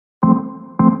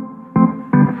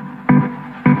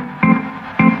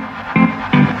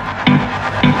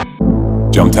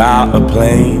jumped out a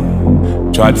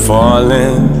plane, tried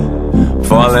falling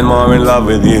more in love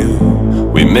with you.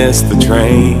 We missed the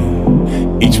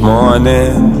train each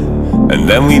morning, and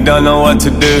then we don't know what to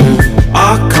do.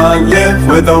 I can't live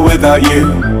with or without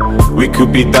you. We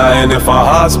could be dying if our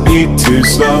hearts beat too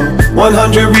slow.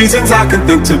 100 reasons I can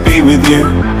think to be with you.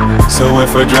 So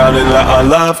if we're drowning, let our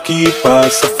love keep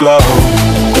us afloat.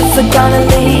 If we're gonna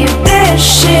leave this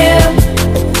ship,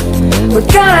 we're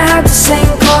gonna have to sink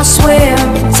or swim.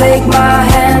 Take my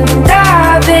hand and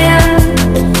dive in.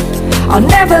 I'll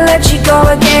never let you go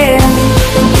again.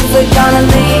 If we're gonna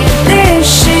leave this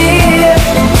ship,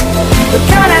 we're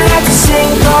gonna have to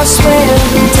sink or swim.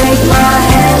 Take my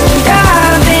hand and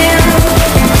dive in.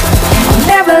 I'll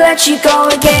never let you go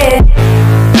again.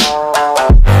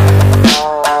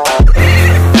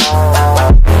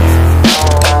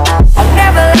 I'll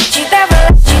never let you, never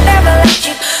let you, never let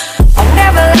you. I'll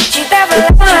never let you, never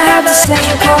let you. We're gonna have to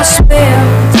sink or swim.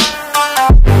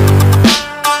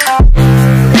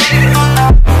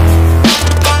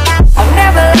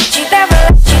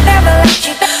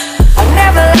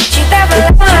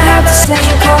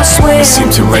 It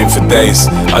seemed to rain for days,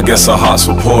 I guess our hearts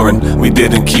were pouring. We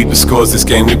didn't keep the scores, this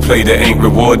game we played, it ain't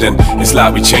rewarding. It's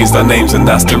like we changed our names and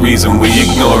that's the reason we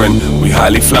ignoring. We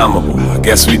highly flammable, I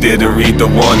guess we didn't read the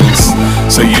warnings.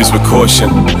 So use with caution,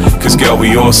 cause girl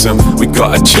we awesome. We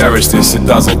gotta cherish this, it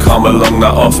doesn't come along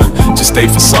that often. Just stay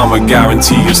for summer,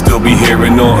 guarantee you'll still be here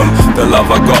in autumn. The love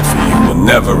I got for you will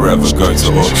never ever go to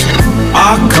auction.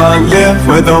 I can't live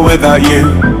with or without you.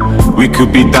 We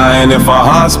could be dying if our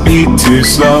hearts beat too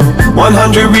slow.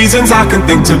 100 reasons I can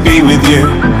think to be with you.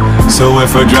 So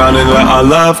if we're drowning, let our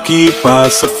love keep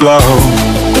us afloat.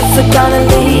 If we're gonna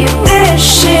leave this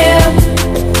ship,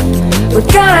 we're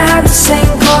gonna have to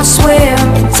sink or